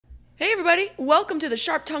Hey everybody, welcome to the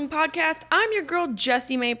Sharp Tongue Podcast. I'm your girl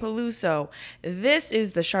Jessimae Peluso. This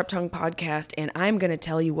is the Sharp Tongue Podcast and I'm going to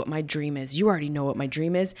tell you what my dream is. You already know what my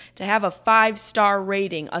dream is, to have a 5-star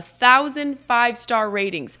rating, 1,000 5-star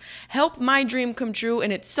ratings. Help my dream come true,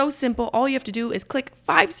 and it's so simple. All you have to do is click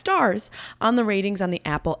 5 stars on the ratings on the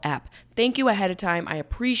Apple app. Thank you ahead of time. I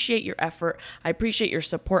appreciate your effort. I appreciate your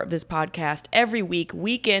support of this podcast every week,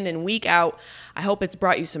 week in and week out. I hope it's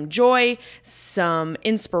brought you some joy, some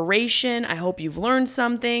inspiration. I hope you've learned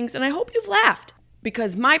some things, and I hope you've laughed.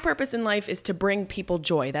 Because my purpose in life is to bring people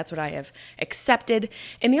joy. That's what I have accepted.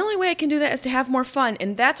 And the only way I can do that is to have more fun.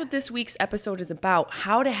 And that's what this week's episode is about,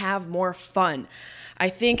 how to have more fun. I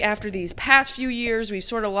think after these past few years, we've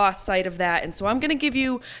sort of lost sight of that. And so I'm going to give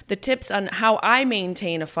you the tips on how I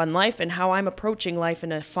maintain a fun life and how I'm approaching life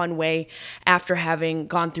in a fun way after having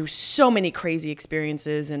gone through so many crazy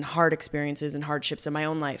experiences and hardships in my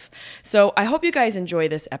own life. So I hope you guys enjoy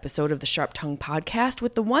this episode of the Sharp Tongue Podcast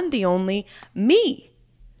with the one, the only, me.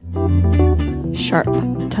 Sharp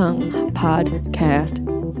Tongue Podcast.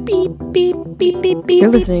 Beep, beep, beep, beep, beep. You're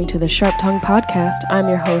listening to the Sharp Tongue Podcast. I'm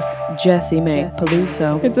your host, Jessimae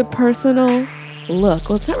Peluso. It's a personal look.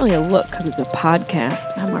 Well, it's not really a look because it's a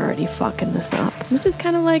podcast. I'm already fucking this up. This is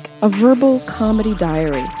kind of like a verbal comedy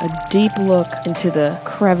diary, a deep look into the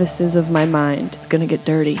crevices of my mind. It's gonna get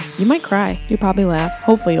dirty. You might cry. You'll probably laugh.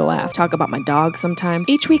 Hopefully you'll laugh. Talk about my dog sometimes.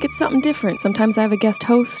 Each week it's something different. Sometimes I have a guest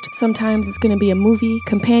host. Sometimes it's gonna be a movie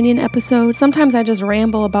companion episode. Sometimes I just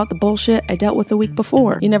ramble about the bullshit I dealt with the week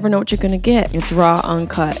before. You never know what you're gonna get. It's raw,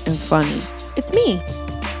 uncut, and funny. It's me.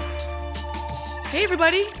 Hey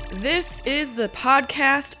everybody, this is the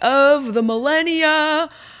podcast of the millennia.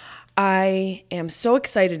 I am so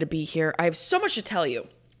excited to be here. I have so much to tell you.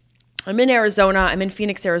 I'm in Arizona. I'm in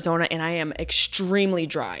Phoenix, Arizona, and I am extremely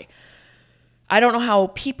dry. I don't know how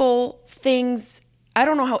people, things, I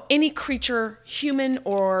don't know how any creature, human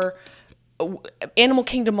or animal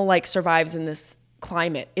kingdom alike, survives in this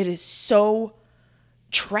climate. It is so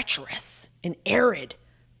treacherous and arid.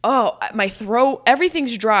 Oh, my throat,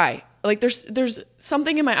 everything's dry. Like there's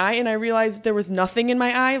something in my eye, and I realized there was nothing in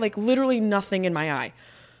my eye, like literally nothing in my eye.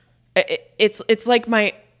 It's like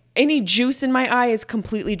any juice in my eye is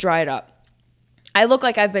completely dried up. I look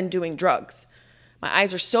like I've been doing drugs. My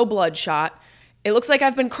eyes are so bloodshot. It looks like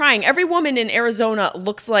I've been crying. Every woman in Arizona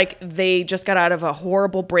looks like they just got out of a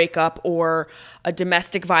horrible breakup or a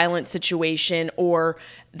domestic violence situation, or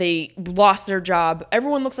they lost their job.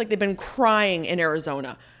 Everyone looks like they've been crying in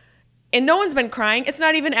Arizona. And no one's been crying. It's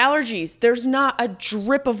not even allergies. There's not a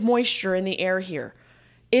drip of moisture in the air here.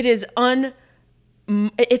 It is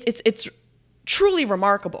it's truly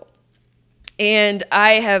remarkable. And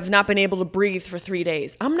I have not been able to breathe for 3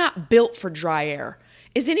 days. I'm not built for dry air.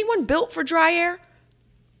 Is anyone built for dry air?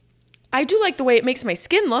 I do like the way it makes my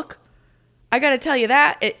skin look. I got to tell you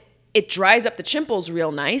that. It dries up the chimples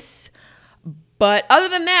real nice. But other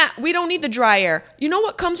than that, we don't need the dry air. You know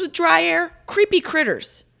what comes with dry air? Creepy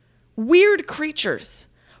critters. Weird creatures,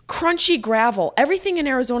 crunchy gravel. Everything in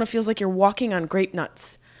Arizona feels like you're walking on grape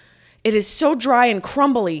nuts. It is so dry and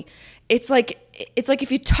crumbly. It's like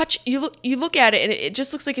if you touch, you look at it and it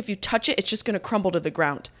just looks like if you touch it, it's just going to crumble to the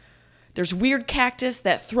ground. There's weird cactus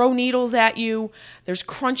that throw needles at you. There's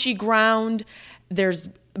crunchy ground. There's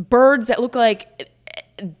birds that look like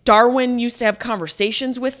Darwin used to have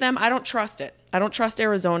conversations with them. I don't trust it. I don't trust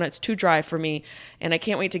Arizona. It's too dry for me, and I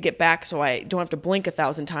can't wait to get back so I don't have to blink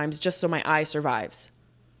 1,000 times just so my eye survives.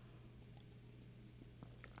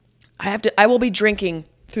 I will be drinking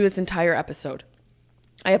through this entire episode.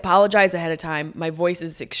 I apologize ahead of time. My voice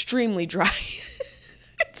is extremely dry.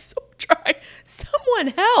 It's so dry.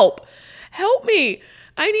 Someone help. Help me.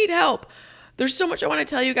 I need help. There's so much I want to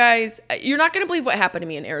tell you guys. You're not going to believe what happened to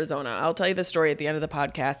me in Arizona. I'll tell you the story at the end of the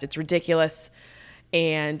podcast. It's ridiculous.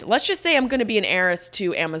 And let's just say I'm going to be an heiress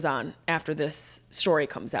to Amazon after this story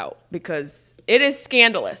comes out, because it is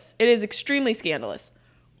scandalous. It is extremely scandalous.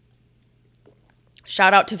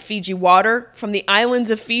 Shout out to Fiji water from the islands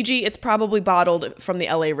of Fiji. It's probably bottled from the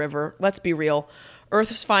LA River. Let's be real.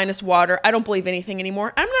 Earth's finest water. I don't believe anything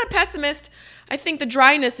anymore. I'm not a pessimist. I think the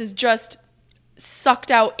dryness has just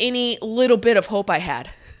sucked out any little bit of hope I had.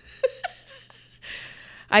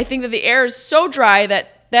 I think that the air is so dry that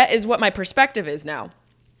is what my perspective is now.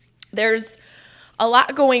 There's a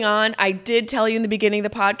lot going on. I did tell you in the beginning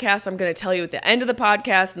of the podcast. I'm going to tell you at the end of the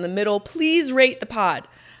podcast, in the middle. Please rate the pod.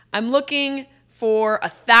 I'm looking for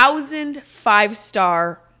 1,000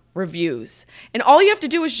 5-star reviews. And all you have to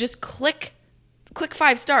do is just click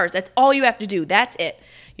 5 stars. That's all you have to do. That's it.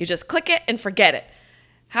 You just click it and forget it.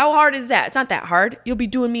 How hard is that? It's not that hard. You'll be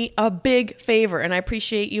doing me a big favor, and I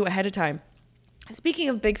appreciate you ahead of time. Speaking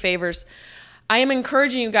of big favors, I am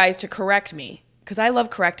encouraging you guys to correct me because I love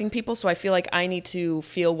correcting people. So I feel like I need to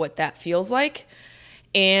feel what that feels like.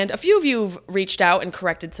 And a few of you have reached out and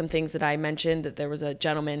corrected some things that I mentioned. There was a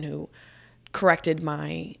gentleman who corrected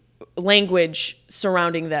my language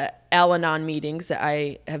surrounding the Al-Anon meetings that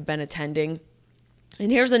I have been attending.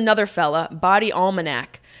 And here's another fella, Body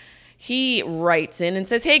Almanac. He writes in and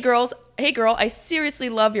says, hey girl, I seriously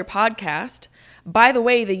love your podcast. By the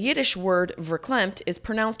way, the Yiddish word verklempt is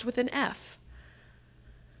pronounced with an F.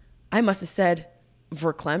 I must have said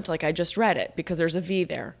verklempt like I just read it because there's a V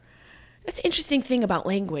there. That's an interesting thing about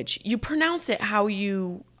language. You pronounce it how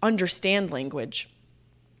you understand language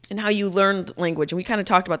and how you learned language. And we kind of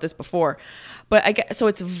talked about this before. But I guess, so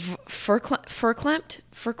it's verklempt?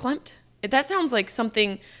 That sounds like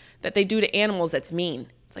something that they do to animals that's mean.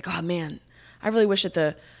 It's like, oh man, I really wish that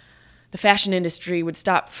the fashion industry would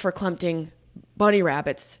stop verklempting bunny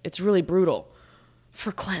rabbits. It's really brutal.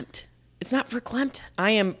 Verklempt. It's not verklempt.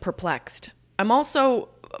 I am perplexed. I'm also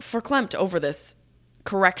verklempt over this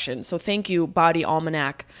correction. So thank you, Body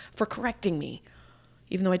Almanac, for correcting me.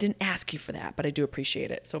 Even though I didn't ask you for that, but I do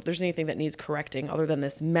appreciate it. So if there's anything that needs correcting other than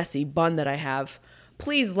this messy bun that I have,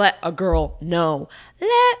 please let a girl know.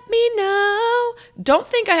 Let me know. Don't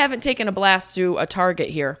think I haven't taken a blast through a Target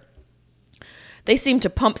here. They seem to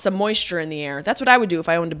pump some moisture in the air. That's what I would do if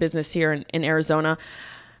I owned a business here in Arizona.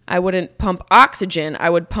 I wouldn't pump oxygen. I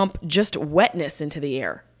would pump just wetness into the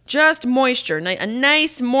air. Just moisture, a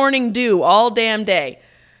nice morning dew all damn day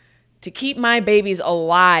to keep my babies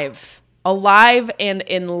alive and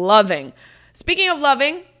in loving. Speaking of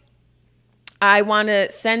loving, I want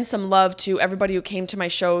to send some love to everybody who came to my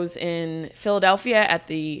shows in Philadelphia at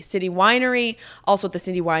the City Winery, also at the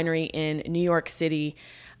City Winery in New York City.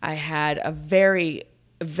 I had a very,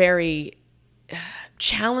 very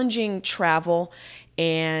challenging travel,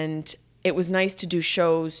 and it was nice to do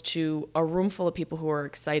shows to a room full of people who were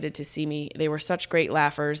excited to see me. They were such great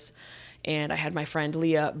laughers. And I had my friend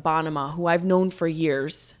Leah Bonema, who I've known for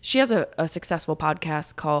years. She has a successful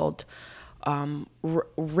podcast called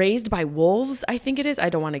Raised by Wolves, I think it is. I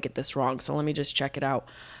don't want to get this wrong, so let me just check it out.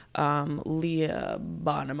 Leah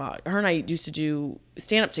Bonema. Her and I used to do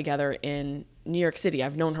stand-up together in New York City.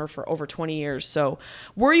 I've known her for over 20 years. So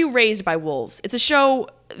Were You Raised by Wolves? It's a show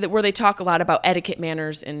where they talk a lot about etiquette,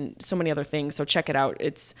 manners, and so many other things. So check it out.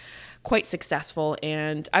 It's quite successful.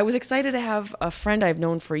 And I was excited to have a friend I've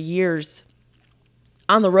known for years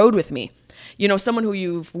on the road with me. You know, someone who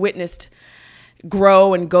you've witnessed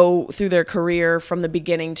grow and go through their career from the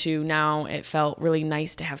beginning to now. It felt really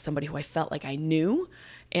nice to have somebody who I felt like I knew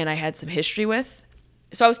and I had some history with.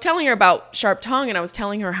 So I was telling her about Sharp Tongue, and I was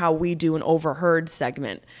telling her how we do an overheard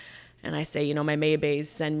segment. And I say, you know, my Maybays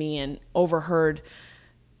send me an overheard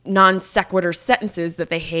non sequitur sentences that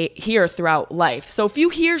they hear throughout life. So if you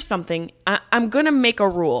hear something, I'm going to make a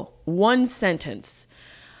rule, one sentence.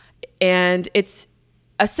 And it's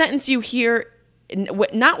a sentence you hear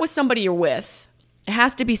not with somebody you're with. It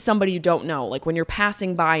has to be somebody you don't know, like when you're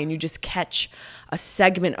passing by and you just catch a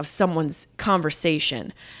segment of someone's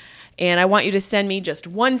conversation. And I want you to send me just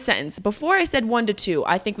one sentence. Before I said 1 to 2,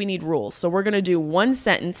 I think we need rules. So we're going to do one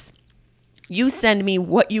sentence. You send me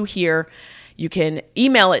what you hear. You can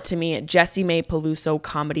email it to me at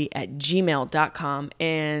jessimaepelusocomedy@gmail.com.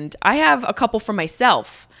 And I have a couple for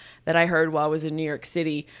myself that I heard while I was in New York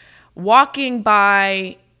City. Walking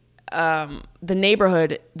by the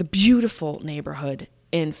neighborhood, the beautiful neighborhood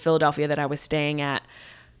in Philadelphia that I was staying at.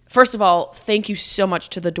 First of all, thank you so much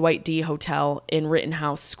to the Dwight D. Hotel in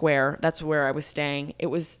Rittenhouse Square. That's where I was staying. It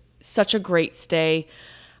was such a great stay.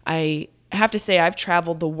 I have to say I've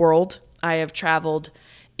traveled the world. I have traveled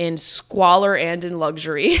in squalor and in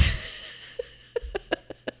luxury.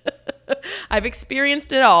 I've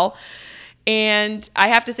experienced it all. And I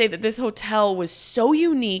have to say that this hotel was so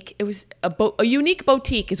unique. It was a unique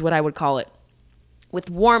boutique is what I would call it, with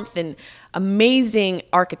warmth and amazing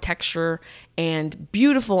architecture and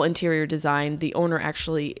beautiful interior design. The owner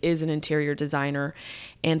actually is an interior designer,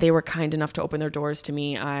 and they were kind enough to open their doors to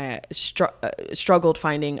me. I struggled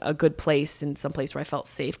finding a good place and some place where I felt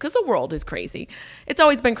safe because the world is crazy. It's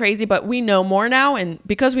always been crazy, but we know more now, and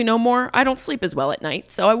because we know more, I don't sleep as well at night.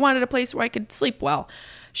 So I wanted a place where I could sleep well.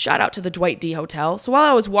 Shout out to the Dwight D. Hotel. So while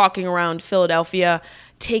I was walking around Philadelphia,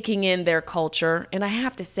 taking in their culture, and I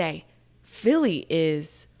have to say, Philly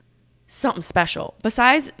is something special.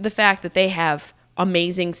 Besides the fact that they have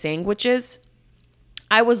amazing sandwiches,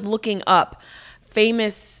 I was looking up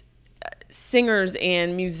famous singers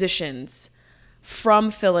and musicians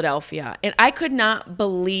from Philadelphia, and I could not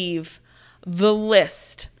believe the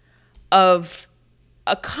list of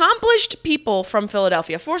accomplished people from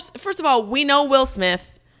Philadelphia. First of all, we know Will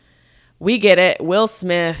Smith. We get it. Will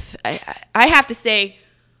Smith. I have to say,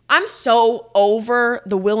 I'm so over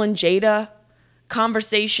the Will and Jada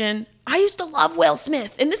conversation. I used to love Will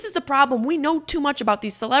Smith. And this is the problem. We know too much about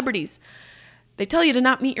these celebrities. They tell you to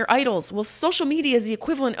not meet your idols. Well, social media is the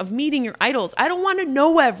equivalent of meeting your idols. I don't want to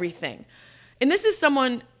know everything. And this is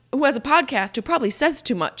someone who has a podcast who probably says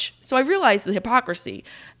too much. So I realize the hypocrisy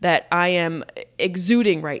that I am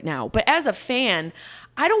exuding right now. But as a fan,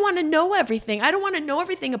 I don't want to know everything. I don't want to know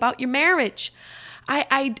everything about your marriage.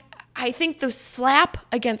 I think the slap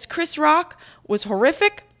against Chris Rock was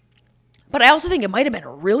horrific. But I also think it might have been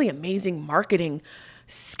a really amazing marketing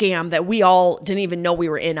scam that we all didn't even know we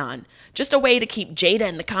were in on. Just a way to keep Jada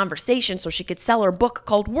in the conversation so she could sell her book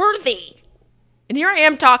called Worthy. And here I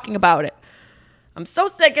am talking about it. I'm so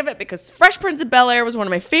sick of it because Fresh Prince of Bel-Air was one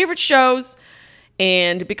of my favorite shows.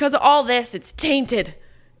 And because of all this, it's tainted.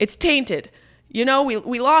 It's tainted. You know,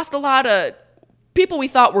 we lost a lot of people we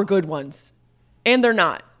thought were good ones. And they're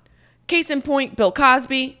not. Case in point, Bill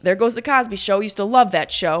Cosby. There goes the Cosby Show. Used to love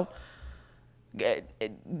that show.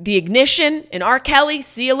 The Ignition and R. Kelly,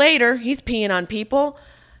 see you later. He's peeing on people.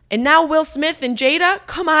 And now Will Smith and Jada,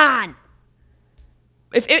 come on.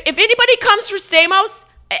 If anybody comes for Stamos,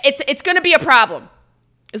 it's going to be a problem,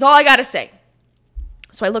 is all I got to say.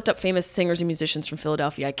 So I looked up famous singers and musicians from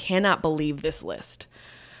Philadelphia. I cannot believe this list.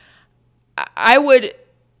 I would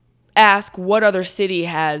ask what other city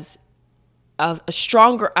has a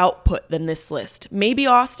stronger output than this list. Maybe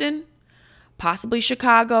Austin. Possibly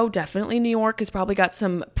Chicago, definitely New York has probably got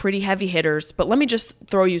some pretty heavy hitters. But let me just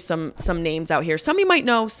throw you some names out here. Some you might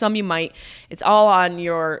know, some you might. It's all on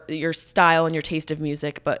your style and your taste of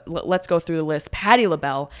music. But let's go through the list. Patti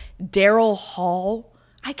LaBelle, Daryl Hall.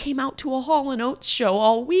 I came out to a Hall & Oates show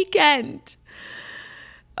all weekend.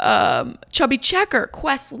 Chubby Checker,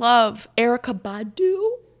 Questlove, Erykah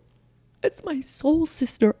Badu. It's my soul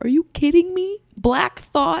sister. Are you kidding me? Black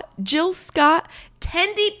Thought, Jill Scott,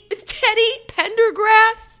 Teddy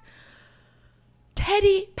Pendergrass.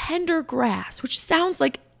 Teddy Pendergrass, which sounds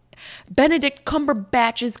like Benedict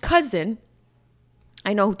Cumberbatch's cousin.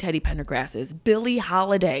 I know who Teddy Pendergrass is. Billie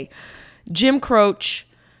Holiday, Jim Croce,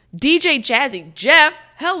 DJ Jazzy Jeff.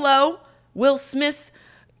 Hello. Will Smith's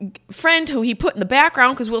friend who he put in the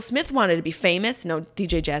background because Will Smith wanted to be famous. No,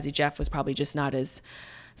 DJ Jazzy Jeff was probably just not as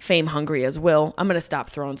fame hungry as Will. I'm going to stop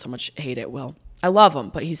throwing so much hate at Will. I love him,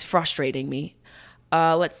 but he's frustrating me.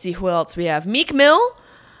 Let's see who else we have. Meek Mill.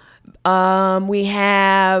 We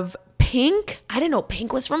have Pink. I didn't know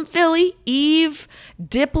Pink was from Philly. Eve,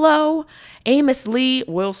 Diplo, Amos Lee,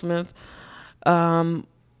 Will Smith,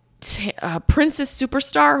 Princess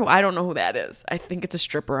Superstar, who I don't know who that is. I think it's a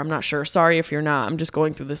stripper. I'm not sure. Sorry if you're not. I'm just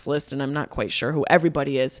going through this list and I'm not quite sure who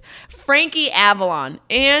everybody is. Frankie Avalon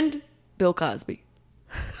and Bill Cosby.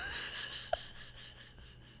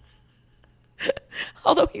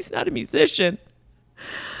 Although he's not a musician.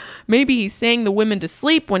 Maybe he sang the women to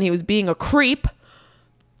sleep when he was being a creep.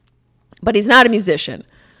 But he's not a musician.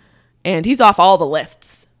 And he's off all the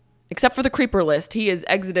lists. Except for the creeper list. He has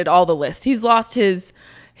exited all the lists. He's lost his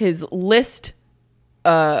list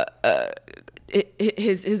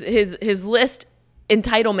his list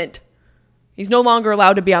entitlement. He's no longer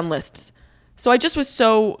allowed to be on lists. So I just was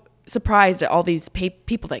so surprised at all these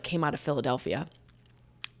people that came out of Philadelphia.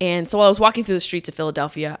 And so while I was walking through the streets of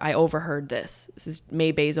Philadelphia, I overheard this. This is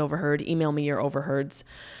May Bay's Overheard. Email me your overheards.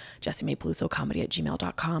 Jessimae Peluso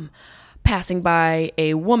comedy@gmail.com. Passing by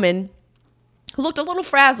a woman who looked a little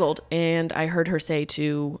frazzled. And I heard her say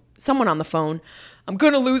to someone on the phone, "I'm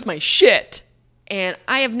going to lose my shit." And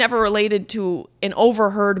I have never related to an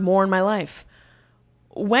overheard more in my life.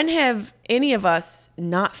 When have any of us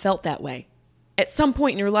not felt that way? At some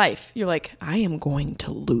point in your life, you're like, I am going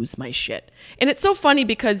to lose my shit. And it's so funny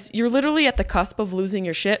because you're literally at the cusp of losing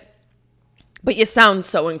your shit, but you sound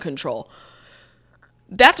so in control.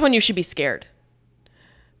 That's when you should be scared.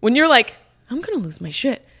 When you're like, I'm going to lose my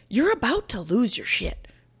shit, you're about to lose your shit.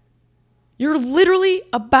 You're literally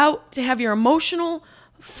about to have your emotional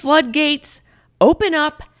floodgates open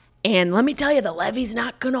up, and let me tell you, the levee's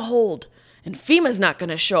not going to hold, and FEMA's not going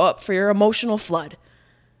to show up for your emotional flood.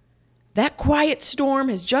 That quiet storm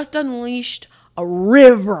has just unleashed a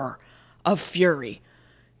river of fury.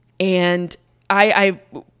 And I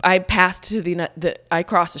passed to I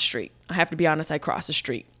crossed the street. I have to be honest, I crossed the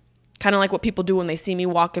street. Kind of like what people do when they see me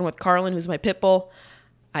walking with Carlin, who's my pit bull.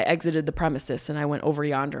 I exited the premises and I went over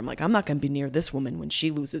yonder. I'm like, I'm not going to be near this woman when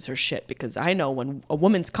she loses her shit, because I know when a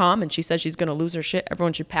woman's calm and she says she's going to lose her shit,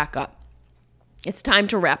 everyone should pack up. It's time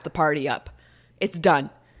to wrap the party up. It's done.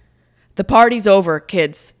 The party's over,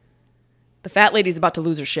 kids. The fat lady's about to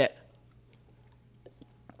lose her shit.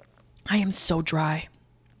 I am so dry.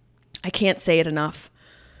 I can't say it enough.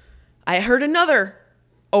 I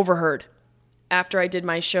overheard after I did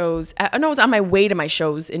my shows. I was on my way to my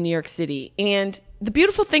shows in New York City. And the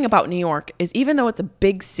beautiful thing about New York is even though it's a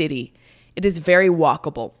big city, it is very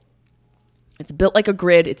walkable. It's built like a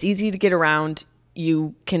grid. It's easy to get around.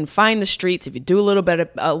 You can find the streets. If you do a little bit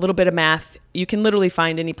of math, you can literally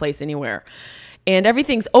find any place, anywhere. And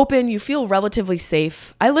everything's open. You feel relatively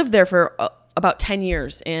safe. I lived there for about 10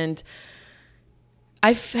 years, and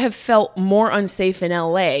I have felt more unsafe in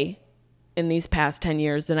LA in these past 10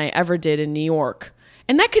 years than I ever did in New York.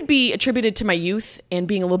 And that could be attributed to my youth and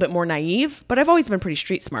being a little bit more naive, but I've always been pretty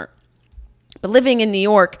street smart. But living in New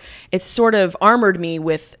York, it's sort of armored me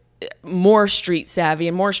with more street savvy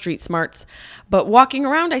and more street smarts. But walking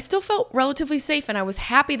around, I still felt relatively safe, and I was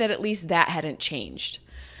happy that at least that hadn't changed.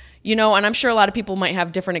 And I'm sure a lot of people might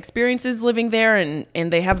have different experiences living there,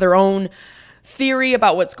 and they have their own theory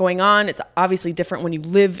about what's going on. It's obviously different when you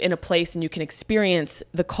live in a place and you can experience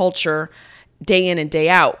the culture day in and day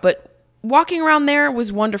out. But walking around there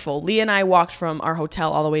was wonderful. Leah and I walked from our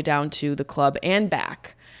hotel all the way down to the club and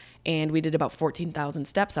back. And we did about 14,000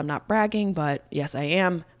 steps. I'm not bragging, but yes, I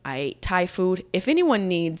am. I ate Thai food. If anyone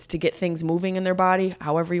needs to get things moving in their body,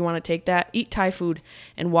 however you want to take that, eat Thai food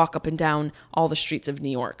and walk up and down all the streets of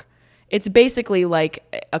New York. It's basically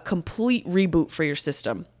like a complete reboot for your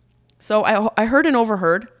system. So I heard and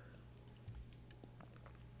overheard,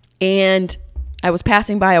 and I was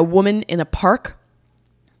passing by a woman in a park,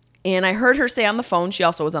 and I heard her say on the phone, she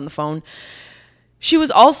also was on the phone, she was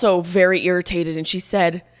also very irritated, and she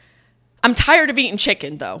said, "I'm tired of eating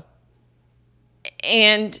chicken, though."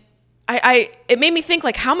 And it made me think,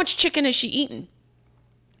 like, how much chicken has she eaten?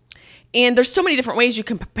 And there's so many different ways you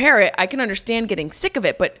can prepare it. I can understand getting sick of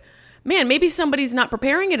it, but man, maybe somebody's not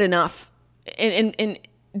preparing it enough in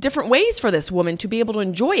different ways for this woman to be able to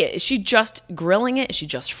enjoy it. Is she just grilling it? Is she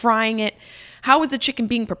just frying it? How is the chicken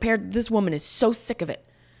being prepared? This woman is so sick of it.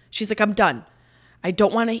 She's like, "I'm done. I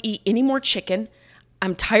don't want to eat any more chicken.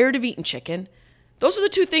 I'm tired of eating chicken." Those are the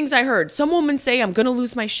two things I heard. Some woman say, "I'm going to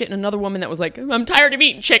lose my shit," and another woman that was like, "I'm tired of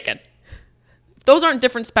eating chicken." If those aren't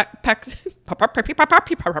different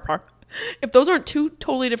if those aren't two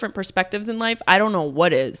totally different perspectives in life, I don't know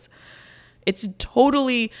what is. It's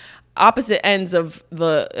totally opposite ends of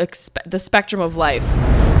the spectrum of life.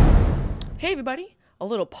 Hey, everybody. A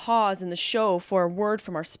little pause in the show for a word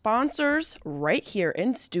from our sponsors right here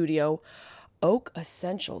in studio. Oak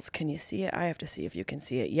Essentials. Can you see it? I have to see if you can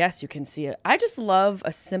see it. Yes, you can see it. I just love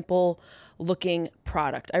a simple looking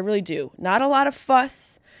product. I really do. Not a lot of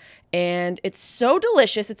fuss. And it's so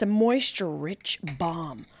delicious. It's a moisture-rich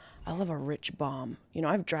balm. I love a rich balm.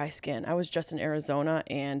 I have dry skin. I was just in Arizona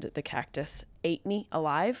and the cactus ate me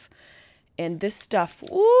alive. And this stuff,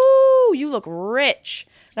 ooh, you look rich.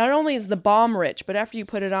 Not only is the balm rich, but after you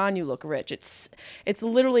put it on, you look rich. It's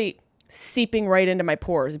literally seeping right into my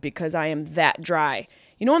pores because I am that dry.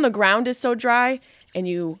 When the ground is so dry and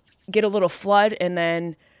you get a little flood and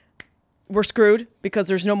then we're screwed because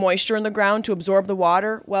there's no moisture in the ground to absorb the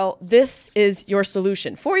water? Well, this is your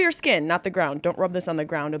solution for your skin, not the ground. Don't rub this on the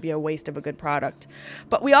ground. It'll be a waste of a good product.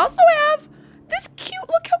 But we also have this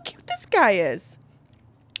look how cute this guy is.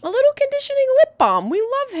 A little conditioning lip balm. We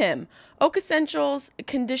love him. Oak Essentials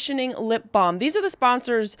Conditioning Lip Balm. These are the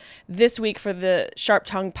sponsors this week for the Sharp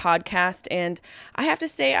Tongue podcast. And I have to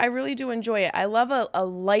say, I really do enjoy it. I love a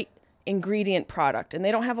light ingredient product, and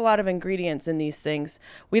they don't have a lot of ingredients in these things.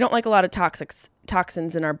 We don't like a lot of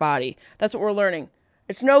toxins in our body. That's what we're learning.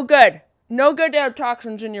 It's no good. No good to have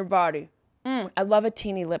toxins in your body. I love a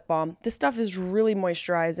teeny lip balm. This stuff is really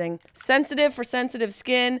moisturizing, sensitive for sensitive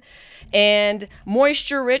skin, and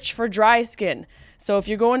moisture rich for dry skin. So if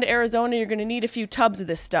you're going to Arizona, you're going to need a few tubs of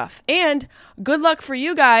this stuff. And good luck for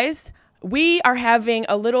you guys. We are having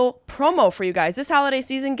a little promo for you guys this holiday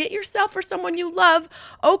season. Get yourself or someone you love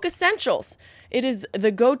Oak Essentials. It is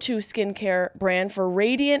the go-to skincare brand for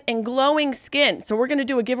radiant and glowing skin. So we're going to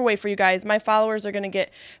do a giveaway for you guys. My followers are going to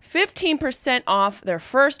get 15% off their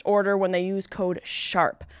first order when they use code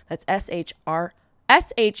SHARP. That's SHARP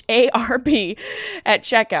at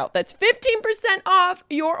checkout. That's 15% off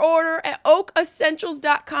your order at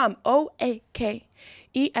oakessentials.com.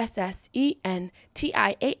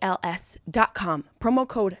 oakessentials.com. Promo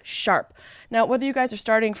code SHARP. Now, whether you guys are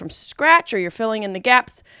starting from scratch or you're filling in the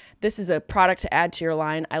gaps, this is a product to add to your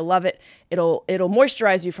line. I love it. It'll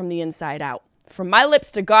moisturize you from the inside out. From my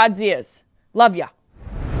lips to God's ears. Love ya.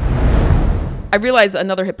 I realize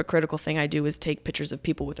another hypocritical thing I do is take pictures of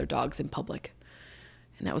people with their dogs in public.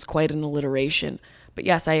 And that was quite an alliteration. But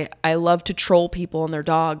yes, I love to troll people and their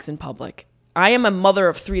dogs in public. I am a mother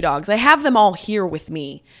of 3 dogs. I have them all here with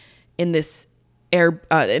me in this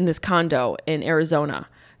condo in Arizona.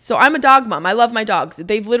 So I'm a dog mom. I love my dogs.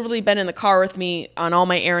 They've literally been in the car with me on all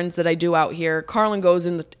my errands that I do out here. Carlin goes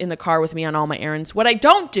in the car with me on all my errands. What I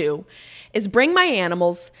don't do is bring my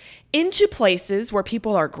animals into places where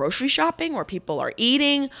people are grocery shopping, where people are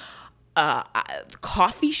eating,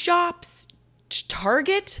 coffee shops,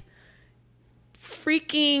 Target,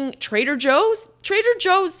 freaking Trader Joe's. Trader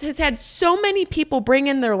Joe's has had so many people bring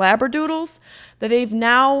in their Labradoodles that they've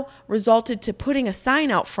now resulted to putting a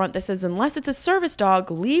sign out front that says, unless it's a service dog,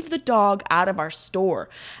 leave the dog out of our store.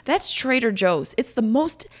 That's Trader Joe's. It's the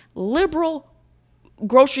most liberal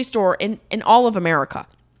grocery store in all of America.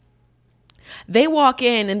 They walk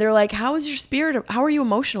in and they're like, how is your spirit? How are you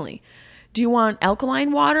emotionally? Do you want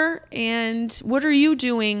alkaline water? And what are you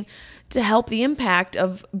doing to help the impact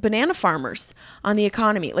of banana farmers on the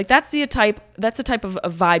economy? Like that's the type of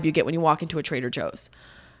vibe you get when you walk into a Trader Joe's.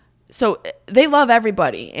 So they love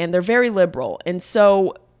everybody and they're very liberal. And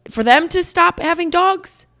so for them to stop having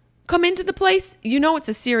dogs come into the place, it's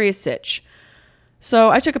a serious sitch. So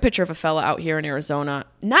I took a picture of a fella out here in Arizona,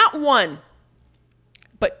 not 1,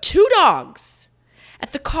 but 2 dogs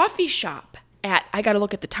at the coffee shop I got to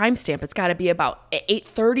look at the timestamp. It's got to be about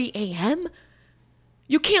 8:30 a.m.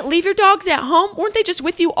 You can't leave your dogs at home? Weren't they just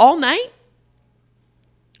with you all night?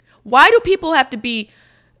 Why do people have to be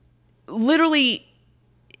literally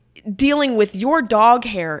dealing with your dog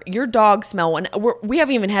hair, your dog smell, when we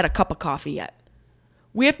haven't even had a cup of coffee yet?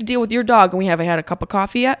 We have to deal with your dog and we haven't had a cup of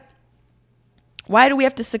coffee yet? Why do we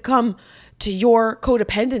have to succumb to your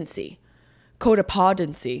codependency?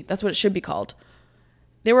 Codependency, that's what it should be called.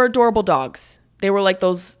 They were adorable dogs. They were like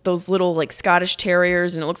those little like Scottish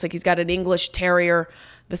terriers, and it looks like he's got an English terrier.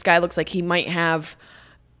 This guy looks like he might have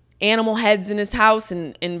animal heads in his house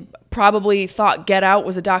and probably thought Get Out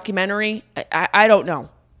was a documentary. I don't know,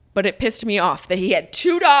 but it pissed me off that he had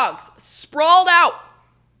 2 dogs sprawled out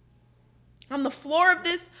on the floor of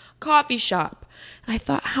this coffee shop. And I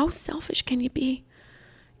thought, how selfish can you be?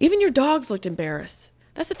 Even your dogs looked embarrassed.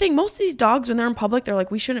 That's the thing. Most of these dogs, when they're in public, they're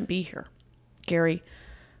like, we shouldn't be here. Gary,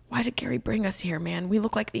 why did Gary bring us here, man? We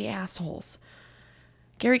look like the assholes.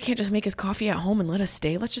 Gary can't just make his coffee at home and let us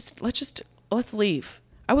stay. Let's leave.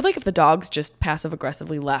 I would like if the dogs just passive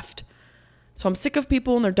aggressively left. So I'm sick of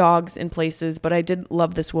people and their dogs in places, but I did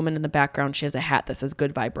love this woman in the background. She has a hat that says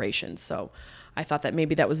good vibrations. So I thought that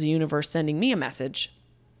maybe that was the universe sending me a message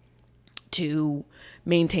to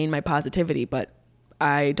maintain my positivity, but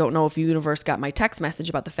I don't know if the universe got my text message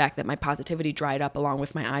about the fact that my positivity dried up along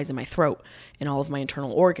with my eyes and my throat and all of my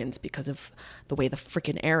internal organs because of the way the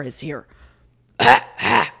freaking air is here.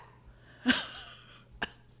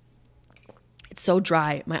 It's so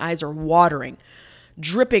dry. My eyes are watering,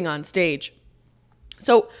 dripping on stage.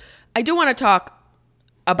 So I do want to talk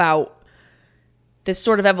about this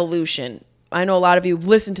sort of evolution. I know a lot of you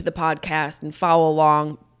listen to the podcast and follow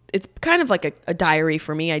along. It's kind of like a diary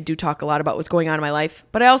for me. I do talk a lot about what's going on in my life,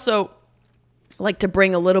 but I also like to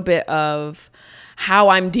bring a little bit of how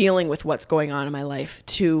I'm dealing with what's going on in my life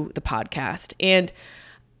to the podcast. And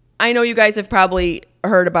I know you guys have probably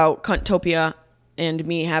heard about Cuntopia and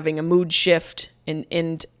me having a mood shift.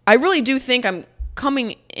 And I really do think I'm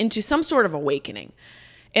coming into some sort of awakening.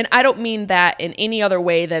 And I don't mean that in any other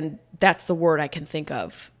way than that's the word I can think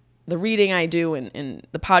of. The reading I do and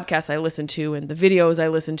the podcasts I listen to and the videos I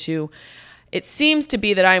listen to, it seems to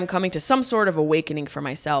be that I am coming to some sort of awakening for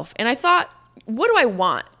myself. And I thought, what do I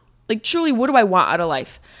want? Like, truly, what do I want out of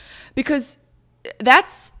life? Because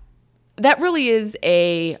that really is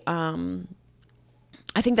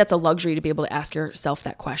I think that's a luxury to be able to ask yourself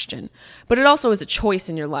that question. But it also is a choice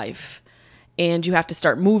in your life. And you have to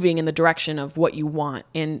start moving in the direction of what you want.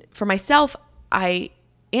 And for myself, I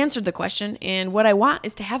answered the question, and what I want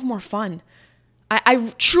is to have more fun.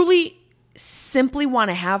 I truly simply want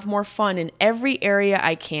to have more fun in every area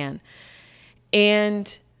I can.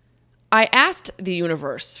 And I asked the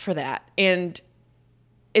universe for that, and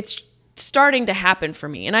it's starting to happen for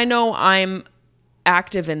me. And I know I'm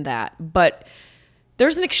active in that, but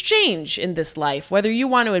there's an exchange in this life, whether you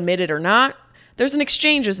want to admit it or not. There's an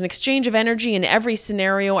exchange of energy in every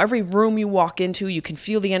scenario. Every room you walk into, you can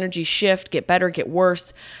feel the energy shift, get better, get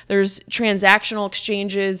worse. There's transactional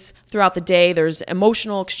exchanges throughout the day. There's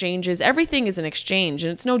emotional exchanges. Everything is an exchange,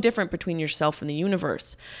 and it's no different between yourself and the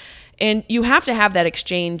universe. And you have to have that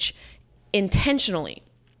exchange intentionally.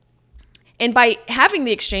 And by having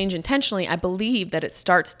the exchange intentionally, I believe that it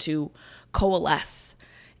starts to coalesce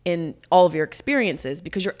in all of your experiences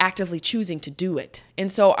because you're actively choosing to do it.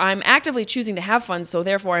 And so I'm actively choosing to have fun, so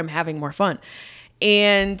therefore I'm having more fun.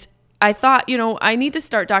 And I thought, I need to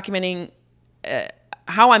start documenting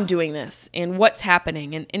how I'm doing this and what's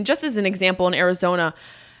happening. And just as an example, in Arizona,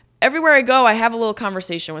 everywhere I go, I have a little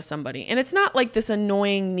conversation with somebody. And it's not like this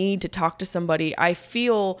annoying need to talk to somebody. I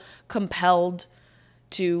feel compelled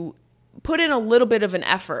to put in a little bit of an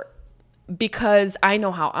effort because I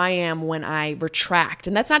know how I am when I retract.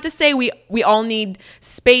 And that's not to say we all need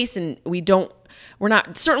space, and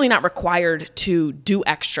certainly not required to do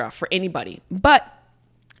extra for anybody. But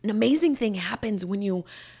an amazing thing happens when you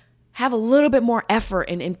have a little bit more effort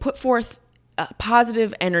and put forth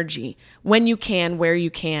positive energy when you can, where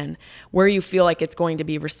you feel like it's going to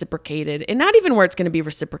be reciprocated, and not even where it's going to be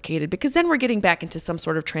reciprocated, because then we're getting back into some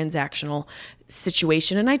sort of transactional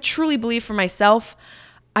situation. And I truly believe for myself,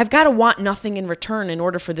 I've got to want nothing in return in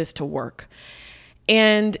order for this to work.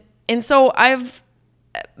 And so I've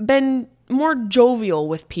been more jovial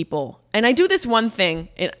with people. And I do this one thing,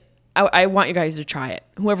 and I want you guys to try it,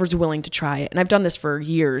 whoever's willing to try it. And I've done this for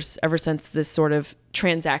years, ever since this sort of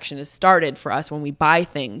transaction has started for us when we buy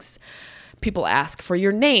things. People ask for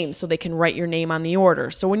your name so they can write your name on the order.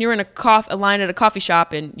 So when you're in a line at a coffee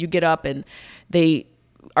shop and you get up and they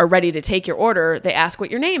are ready to take your order, they ask what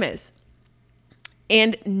your name is.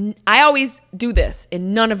 And I always do this,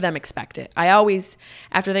 and none of them expect it. I always,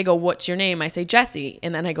 after they go, "What's your name?" I say, "Jessie."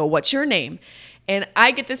 And then I go, "What's your name?" And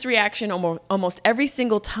I get this reaction almost every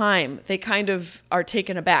single time. They kind of are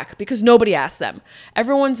taken aback because nobody asks them.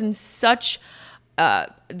 Everyone's in such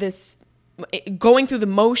this going through the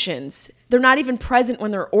motions. They're not even present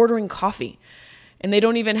when they're ordering coffee. And they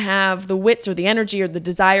don't even have the wits or the energy or the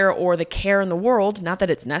desire or the care in the world, not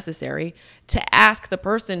that it's necessary, to ask the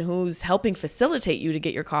person who's helping facilitate you to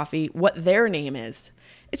get your coffee what their name is.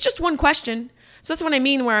 It's just one question. So that's what I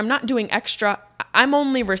mean where I'm not doing extra. I'm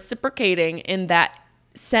only reciprocating in that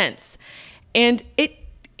sense. And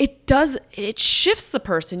it shifts the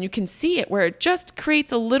person. You can see it where it just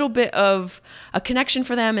creates a little bit of a connection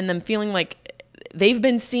for them and them feeling like they've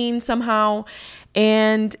been seen somehow.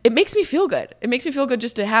 And it makes me feel good. It makes me feel good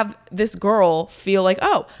just to have this girl feel like,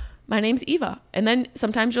 "Oh, my name's Eva." And then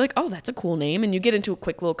sometimes you're like, "Oh, that's a cool name." And you get into a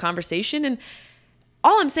quick little conversation. And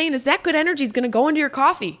all I'm saying is that good energy is going to go into your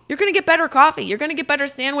coffee. You're going to get better coffee. You're going to get better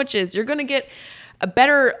sandwiches. You're going to get a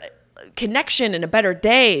better connection and a better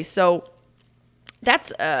day. So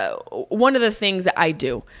that's one of the things that I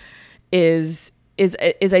do is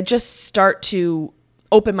I just start to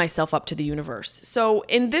open myself up to the universe. So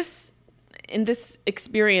in this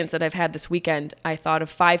experience that I've had this weekend, I thought of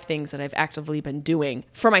 5 things that I've actively been doing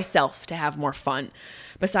for myself to have more fun,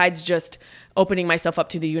 besides just opening myself up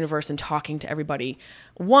to the universe and talking to everybody.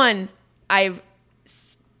 One,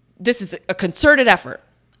 this is a concerted effort.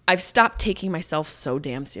 I've stopped taking myself so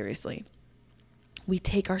damn seriously. We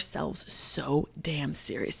take ourselves so damn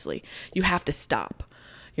seriously. You have to stop.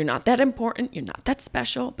 You're not that important. You're not that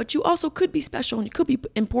special, but you also could be special and you could be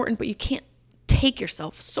important, but you can't take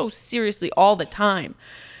yourself so seriously all the time.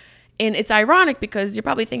 And it's ironic because you're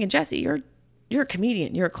probably thinking, "Jessie, you're a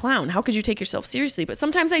comedian, you're a clown. How could you take yourself seriously?" But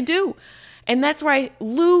sometimes I do. And that's where I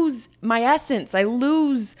lose my essence. I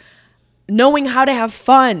lose knowing how to have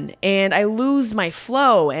fun, and I lose my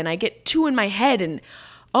flow, and I get too in my head and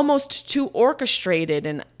almost too orchestrated,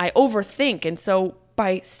 and I overthink. And so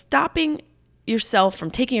by stopping yourself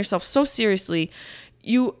from taking yourself so seriously,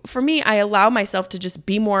 for me, I allow myself to just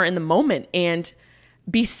be more in the moment and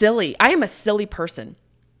be silly. I am a silly person.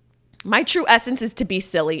 My true essence is to be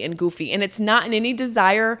silly and goofy, and it's not in any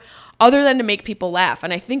desire other than to make people laugh.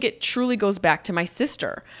 And I think it truly goes back to my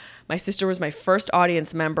sister. My sister was my first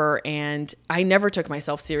audience member, and I never took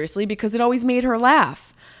myself seriously because it always made her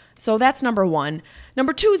laugh. So that's number 1.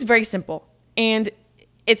 Number 2 is very simple, and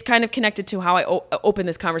it's kind of connected to how I open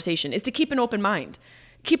this conversation, is to keep an open mind.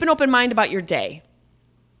 Keep an open mind about your day.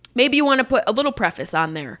 Maybe you want to put a little preface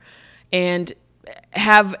on there and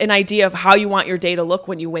have an idea of how you want your day to look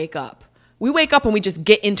when you wake up. We wake up and we just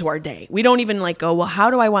get into our day. We don't even go, "Well,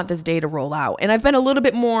 how do I want this day to roll out?" And I've been a little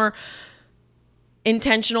bit more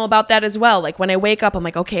intentional about that as well. Like when I wake up, I'm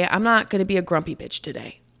like, "Okay, I'm not going to be a grumpy bitch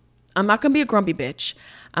today. I'm not going to be a grumpy bitch.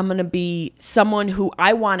 I'm going to be someone who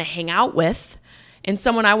I want to hang out with and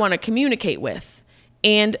someone I want to communicate with."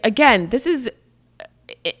 And again, this is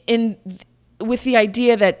with the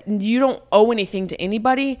idea that you don't owe anything to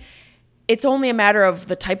anybody. It's only a matter of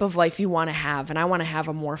the type of life you want to have, and I want to have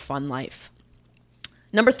a more fun life.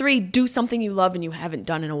 Number 3, do something you love and you haven't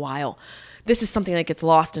done in a while. This is something that gets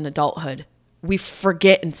lost in adulthood. We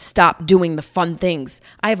forget and stop doing the fun things.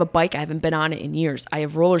 I have a bike. I haven't been on it in years. I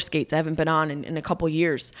have roller skates. I haven't been on in a couple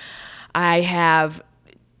years. I have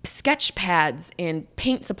sketch pads and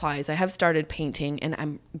paint supplies. I have started painting, and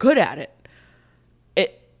I'm good at it.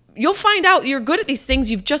 you'll find out you're good at these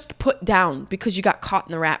things you've just put down because you got caught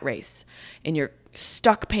in the rat race and you're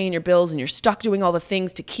stuck paying your bills and you're stuck doing all the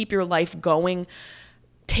things to keep your life going.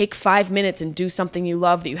 Take 5 minutes and do something you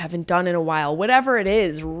love that you haven't done in a while. Whatever it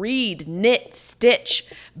is, read, knit, stitch,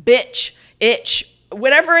 bitch, itch,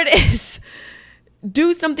 whatever it is.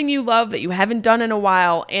 Do something you love that you haven't done in a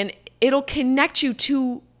while, and it'll connect you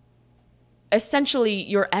to essentially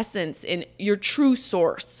your essence and your true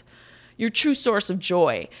source of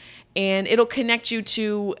joy. And it'll connect you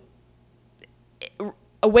to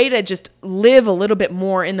a way to just live a little bit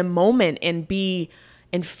more in the moment and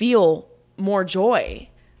feel more joy.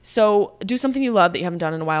 So do something you love that you haven't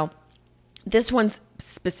done in a while. This one's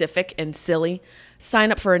specific and silly.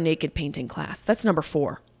 Sign up for a naked painting class. That's number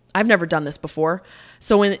 4. I've never done this before.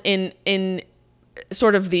 So in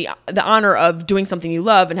sort of the honor of doing something you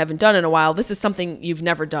love and haven't done in a while, this is something you've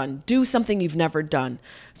never done. Do something you've never done.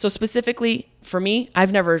 So specifically for me,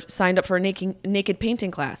 I've never signed up for a naked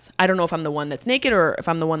painting class. I don't know if I'm the one that's naked or if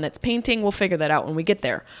I'm the one that's painting. We'll figure that out when we get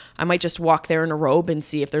there. I might just walk there in a robe and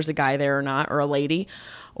see if there's a guy there or not, or a lady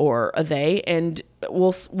or a they, and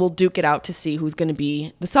we'll duke it out to see who's going to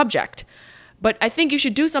be the subject. But I think you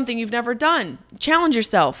should do something you've never done. Challenge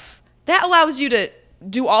yourself. That allows you to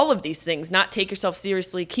do all of these things, not take yourself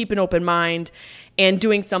seriously, keep an open mind, and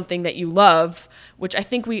doing something that you love, which I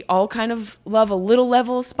think we all kind of love a little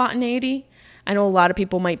level of spontaneity. I know a lot of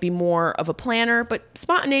people might be more of a planner, but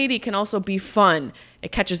spontaneity can also be fun.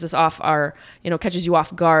 It catches you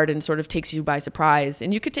off guard and sort of takes you by surprise.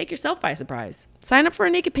 And you could take yourself by surprise. Sign up for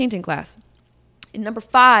a naked painting class. And number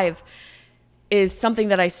 5 is something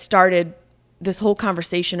that I started this whole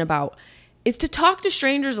conversation about, is to talk to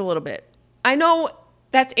strangers a little bit. I know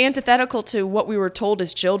that's antithetical to what we were told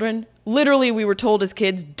as children. Literally, we were told as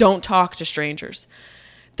kids, don't talk to strangers.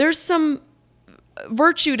 There's some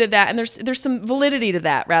virtue to that, and there's some validity to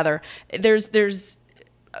that, rather. There's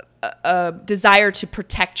a desire to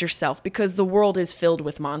protect yourself because the world is filled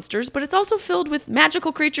with monsters, but it's also filled with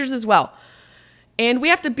magical creatures as well. And we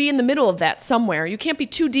have to be in the middle of that somewhere. You can't be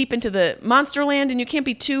too deep into the monster land, and you can't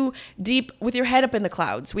be too deep with your head up in the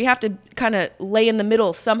clouds. We have to kind of lay in the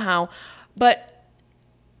middle somehow. But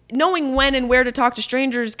knowing when and where to talk to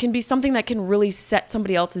strangers can be something that can really set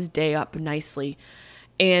somebody else's day up nicely.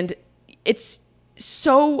 And it's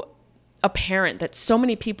so apparent that so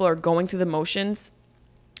many people are going through the motions,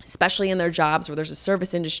 especially in their jobs where there's a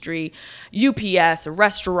service industry, UPS, a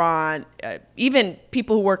restaurant, even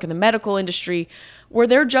people who work in the medical industry, where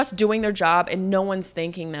they're just doing their job and no one's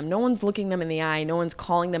thanking them. No one's looking them in the eye. No one's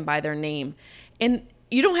calling them by their name. And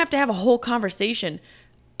you don't have to have a whole conversation.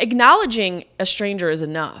 Acknowledging a stranger is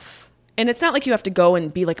enough. And it's not like you have to go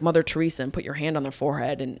and be like Mother Teresa and put your hand on their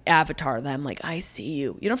forehead and avatar them like, I see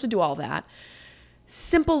you. You don't have to do all that.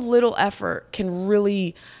 Simple little effort can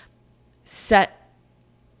really set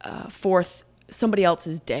forth somebody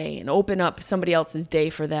else's day and open up somebody else's day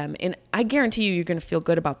for them. And I guarantee you're going to feel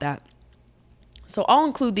good about that. So I'll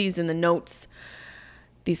include these in the notes,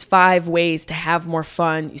 these 5 ways to have more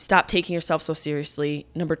fun. You stop taking yourself so seriously.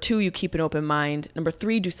 Number 2, you keep an open mind. Number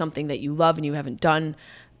 3, do something that you love and you haven't done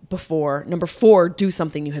before. Number 4, do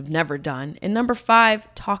something you have never done. And number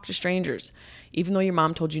 5, talk to strangers, even though your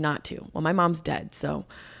mom told you not to. Well, my mom's dead, so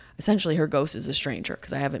essentially her ghost is a stranger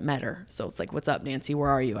because I haven't met her. So it's like, what's up, Nancy? Where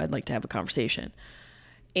are you? I'd like to have a conversation.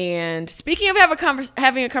 And speaking of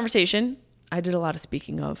having a conversation, I did a lot of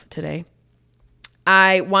speaking of today.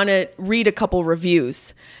 I want to read a couple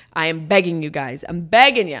reviews. I am begging you guys. I'm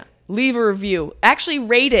begging you. Leave a review. Actually,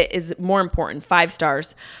 rate it is more important, 5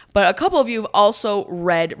 stars. But a couple of you have also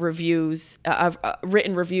read reviews,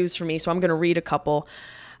 written reviews for me, so I'm going to read a couple.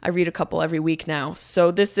 I read a couple every week now.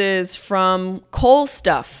 So this is from Cole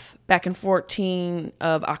Stuff, back in 14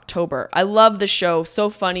 of October. I love the show. So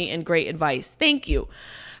funny and great advice. Thank you.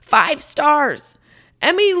 5 stars.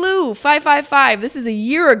 Emmy Lou, 555. This is a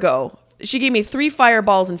year ago. She gave me 3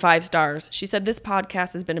 fireballs and 5 stars. She said, this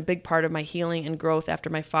podcast has been a big part of my healing and growth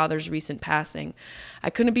after my father's recent passing.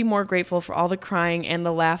 I couldn't be more grateful for all the crying and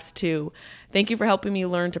the laughs too. Thank you for helping me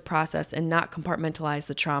learn to process and not compartmentalize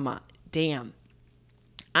the trauma. Damn.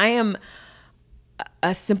 I am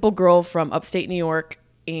a simple girl from upstate New York,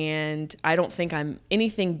 and I don't think I'm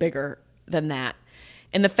anything bigger than that.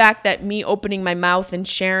 And the fact that me opening my mouth and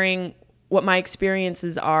sharing what my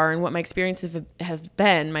experiences are and what my experiences have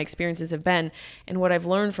been, and what I've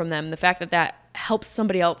learned from them, the fact that that helps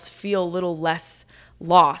somebody else feel a little less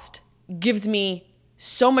lost gives me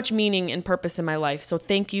so much meaning and purpose in my life. So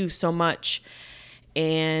thank you so much.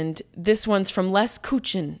 And this one's from Les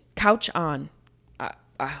Couchin, Couch On.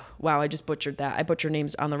 wow, I just butchered that. I butcher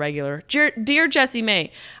names on the regular. Dear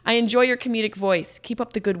Jessimae, I enjoy your comedic voice. Keep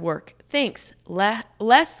up the good work. Thanks. Les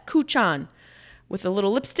Kuchan, with a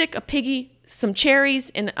little lipstick, a piggy, some cherries,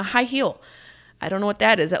 and a high heel. I don't know what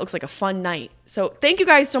that is. That looks like a fun night. So thank you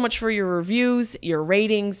guys so much for your reviews, your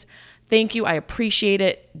ratings. Thank you. I appreciate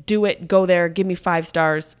it. Do it. Go there. Give me 5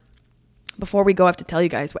 stars. Before we go, I have to tell you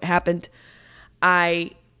guys what happened.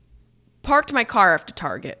 I parked my car after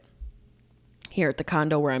Target here at the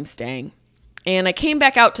condo where I'm staying. And I came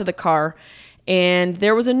back out to the car, and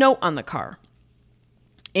there was a note on the car.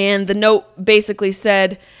 And the note basically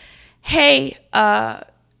said, hey, a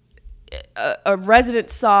resident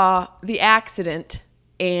saw the accident,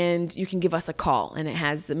 and you can give us a call. And it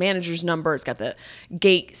has the manager's number. It's got the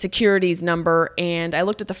gate security's number. And I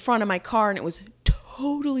looked at the front of my car, and it was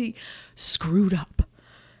totally screwed up.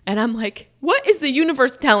 And I'm like, what is the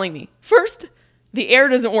universe telling me? First, the air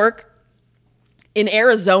doesn't work in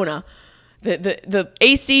Arizona. The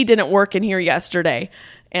AC didn't work in here yesterday,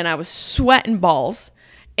 and I was sweating balls.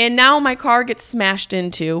 And now my car gets smashed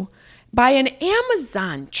into by an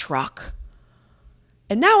Amazon truck.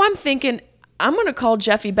 And now I'm thinking, I'm going to call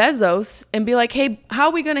Jeffy Bezos and be like, hey, how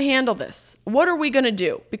are we going to handle this? What are we going to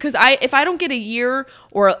do? Because if I don't get a year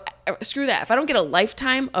or screw that, if I don't get a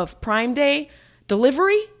lifetime of Prime Day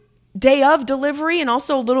delivery, day of delivery, and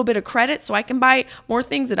also a little bit of credit so I can buy more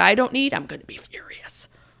things that I don't need, I'm going to be furious.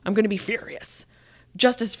 I'm going to be furious.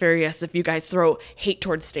 Just as furious if you guys throw hate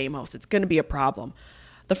towards Stamos. It's going to be a problem.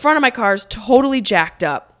 The front of my car is totally jacked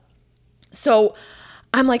up. So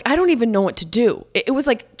I'm like, I don't even know what to do. It was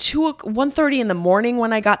like 1:30 in the morning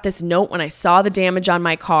when I got this note, when I saw the damage on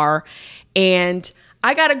my car, and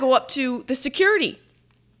I got to go up to the security.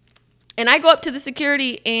 And I go up to the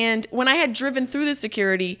security, and when I had driven through the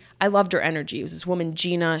security, I loved her energy. It was this woman,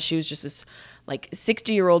 Gina. She was just this like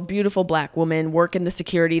 60-year-old beautiful black woman working the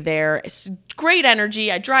security there. It's great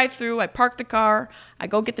energy. I drive through, I park the car, I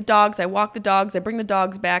go get the dogs, I walk the dogs, I bring the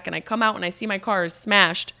dogs back, and I come out and I see my car is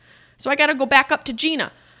smashed. So I got to go back up to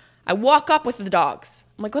Gina. I walk up with the dogs.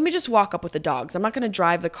 I'm like, let me just walk up with the dogs. I'm not going to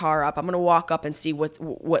drive the car up. I'm going to walk up and see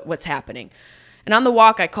what's happening. And on the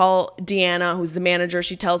walk, I call Deanna, who's the manager.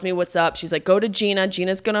 She tells me what's up. She's like, go to Gina.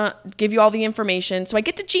 Gina's going to give you all the information. So I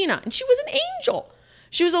get to Gina, and she was an angel.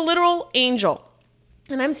 She was a literal angel.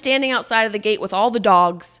 And I'm standing outside of the gate with all the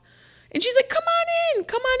dogs. And she's like, come on in,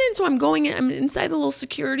 come on in. So I'm going in. I'm inside the little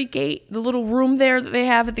security gate, the little room there that they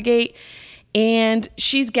have at the gate. And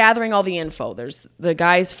she's gathering all the info. There's the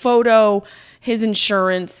guy's photo, his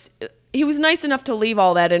insurance. He was nice enough to leave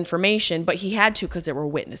all that information, but he had to because there were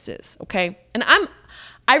witnesses, okay? And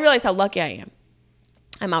I realize how lucky I am.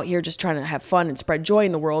 I'm out here just trying to have fun and spread joy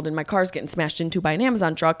in the world, and my car's getting smashed into by an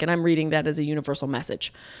Amazon truck, and I'm reading that as a universal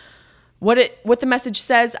message. What the message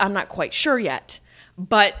says, I'm not quite sure yet.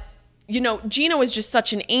 But, you know, Gina was just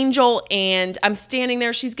such an angel, and I'm standing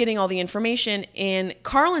there. She's getting all the information, and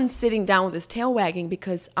Carlin's sitting down with his tail wagging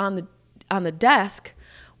because on the desk,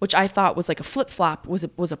 which I thought was like a flip-flop, was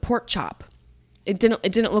a pork chop. It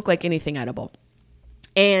didn't look like anything edible.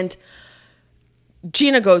 And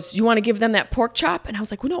Gina goes, you want to give them that pork chop? And I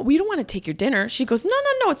was like, well, no, we don't want to take your dinner. She goes, no,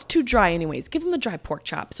 it's too dry anyways. Give them the dry pork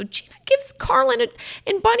chop. So Gina gives Carlin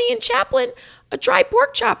and Bunny and Chaplin a dry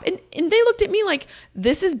pork chop. And they looked at me like,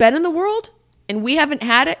 this has been in the world and we haven't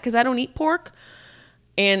had it because I don't eat pork.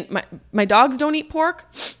 And my dogs don't eat pork.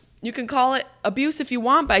 You can call it abuse if you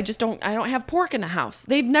want, but I don't have pork in the house.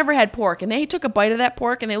 They've never had pork. And they took a bite of that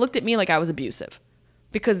pork and they looked at me like I was abusive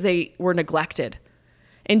because they were neglected.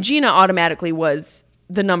 And Gina automatically was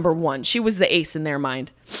the number one. She was the ace in their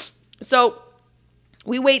mind. So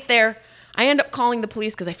we wait there. I end up calling the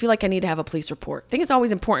police because I feel like I need to have a police report. I think it's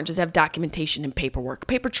always important just to have documentation and paperwork.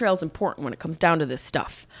 Paper trail is important when it comes down to this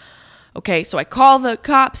stuff. Okay, so I call the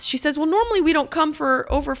cops. She says, well, normally we don't come for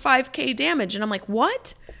over $5,000 damage. And I'm like,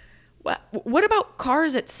 what? What about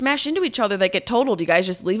cars that smash into each other that get totaled? Do you guys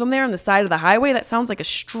just leave them there on the side of the highway? That sounds like a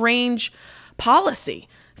strange policy.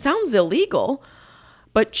 Sounds illegal.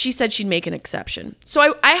 But she said she'd make an exception. So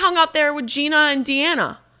I hung out there with Gina and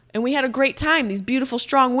Deanna, and we had a great time. These beautiful,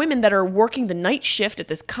 strong women that are working the night shift at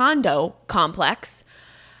this condo complex.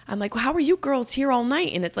 I'm like, well, how are you girls here all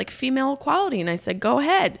night? And it's like female equality. And I said, go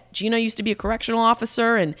ahead. Gina used to be a correctional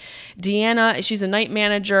officer, and Deanna, she's a night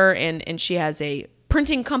manager, and she has a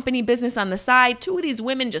printing company business on the side. Two of these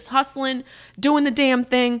women just hustling, doing the damn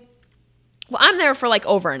thing. Well, I'm there for like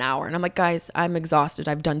over an hour, and I'm like, guys, I'm exhausted.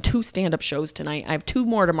 I've done 2 stand-up shows tonight. I have 2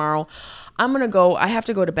 more tomorrow. I'm going to go. I have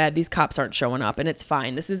to go to bed. These cops aren't showing up, and it's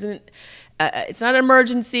fine. This isn't, it's not an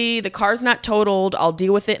emergency. The car's not totaled. I'll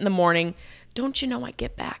deal with it in the morning. Don't you know I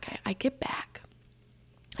get back? I get back.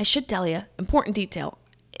 I should tell you, important detail.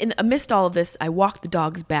 amidst all of this, I walked the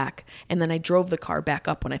dogs back, and then I drove the car back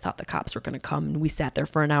up when I thought the cops were going to come, and we sat there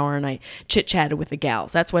for an hour, and I chit-chatted with the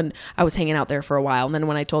gals. That's when I was hanging out there for a while, and then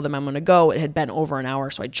when I told them I'm going to go, it had been over an hour,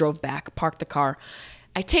 so I drove back, parked the car.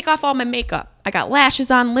 I take off all my makeup. I got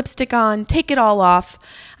lashes on, lipstick on, take it all off.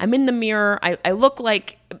 I'm in the mirror. I look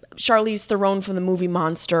like Charlize Theron from the movie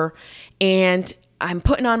Monster, and I'm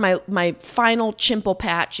putting on my final chimple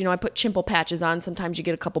patch. I put chimple patches on. Sometimes you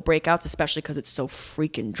get a couple breakouts, especially because it's so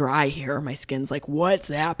freaking dry here. My skin's like, what's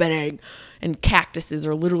happening? And cactuses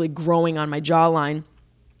are literally growing on my jawline.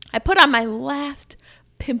 I put on my last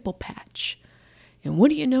pimple patch. And what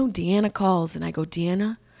do you know? Deanna calls, and I go,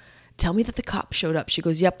 Deanna, tell me that the cops showed up. She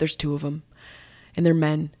goes, yep, there's 2 of them, and they're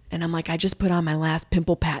men. And I'm like, I just put on my last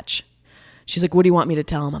pimple patch. She's like, what do you want me to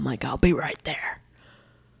tell them? I'm like, I'll be right there.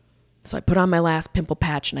 So I put on my last pimple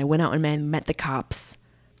patch, and I went out and met the cops.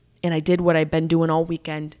 And I did what I've been doing all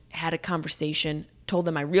weekend, had a conversation, told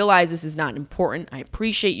them I realize this is not important. I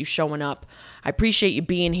appreciate you showing up. I appreciate you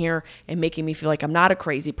being here and making me feel like I'm not a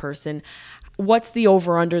crazy person. What's the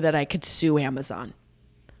over-under that I could sue Amazon?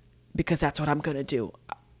 Because that's what I'm going to do.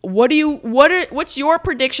 What's your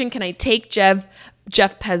prediction? Can I take Jeff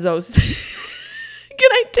Bezos?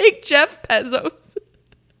 Can I take Jeff Bezos?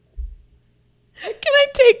 Can I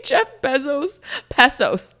take Jeff Bezos'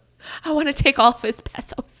 pesos? I want to take all of his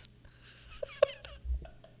pesos.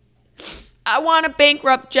 I want to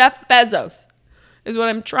bankrupt Jeff Bezos, is what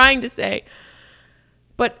I'm trying to say.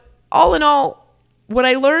 But all in all, what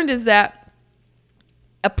I learned is that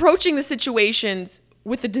approaching the situations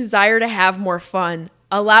with the desire to have more fun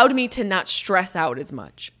allowed me to not stress out as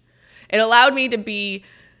much. It allowed me to be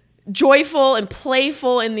joyful and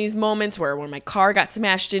playful in these moments where when my car got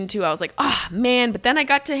smashed into, I was like, oh man, but then I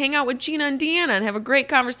got to hang out with Gina and Deanna and have a great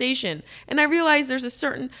conversation. And I realized there's a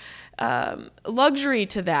certain luxury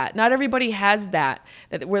to that. Not everybody has that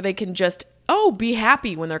where they can just, be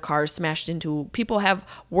happy when their car is smashed into. People have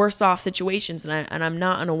worse off situations, and I'm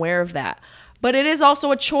not unaware of that. But it is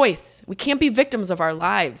also a choice. We can't be victims of our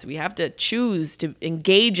lives. We have to choose to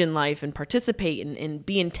engage in life and participate and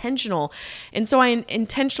be intentional. And so I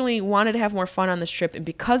intentionally wanted to have more fun on this trip. And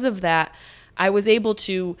because of that, I was able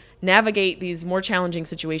to navigate these more challenging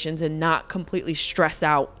situations and not completely stress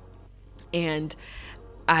out. And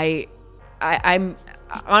I'm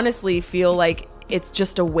honestly feel like it's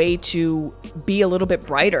just a way to be a little bit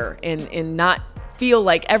brighter and not feel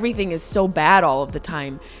like everything is so bad all of the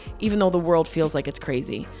time, even though the world feels like it's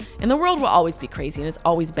crazy. And the world will always be crazy, and it's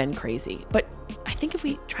always been crazy. But I think if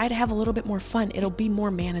we try to have a little bit more fun, it'll be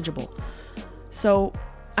more manageable. So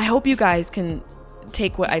I hope you guys can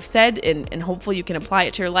take what I've said and hopefully you can apply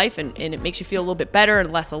it to your life and it makes you feel a little bit better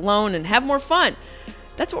and less alone and have more fun.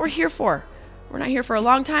 That's what we're here for. We're not here for a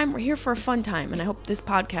long time. We're here for a fun time. And I hope this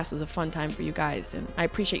podcast was a fun time for you guys. And I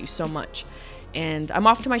appreciate you so much. And I'm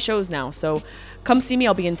off to my shows now. So come see me.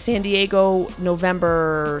 I'll be in San Diego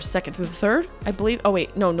November 2nd through the 3rd, I believe. Oh,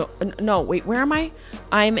 wait. No. Wait, where am I?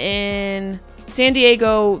 I'm in San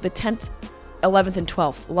Diego the 10th, 11th, and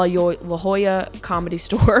 12th. La Jolla Comedy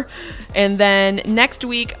Store. And then next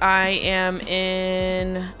week I am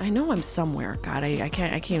in... I know I'm somewhere. God, I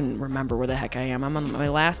can't remember where the heck I am. I'm on my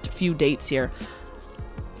last few dates here.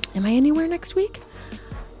 Am I anywhere next week?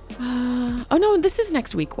 Oh no, this is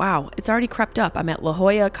next week. Wow, it's already crept up. I'm at La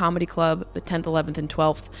Jolla Comedy Club the 10th, 11th, and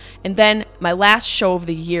 12th. And then my last show of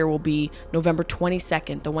the year will be November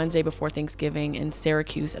 22nd, the Wednesday before Thanksgiving in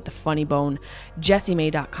Syracuse at the Funny Bone.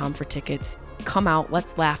 Jessimae.com for tickets. Come out,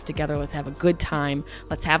 let's laugh together, let's have a good time,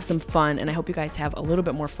 let's have some fun, and I hope you guys have a little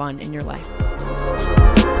bit more fun in your life.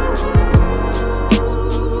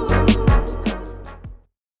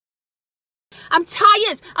 I'm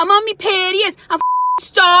tired, I'm on my period, I'm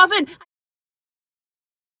starving.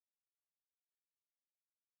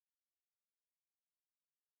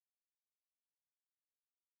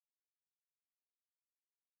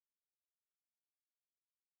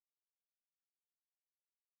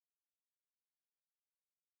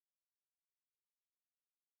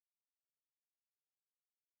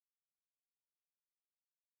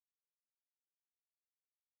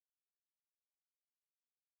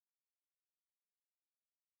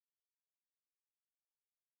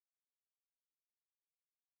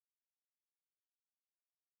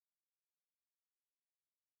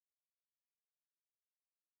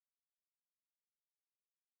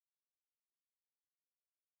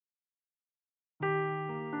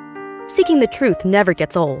 Seeking the truth never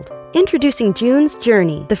gets old. Introducing June's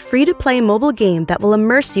Journey, the free-to-play mobile game that will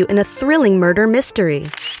immerse you in a thrilling murder mystery.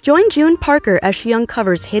 Join June Parker as she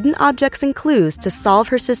uncovers hidden objects and clues to solve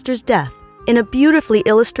her sister's death in a beautifully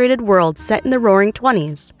illustrated world set in the Roaring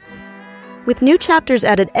 '20s. With new chapters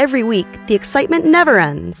added every week, the excitement never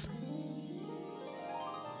ends.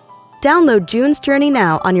 Download June's Journey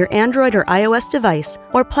now on your Android or iOS device,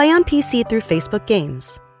 or play on PC through Facebook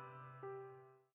Games.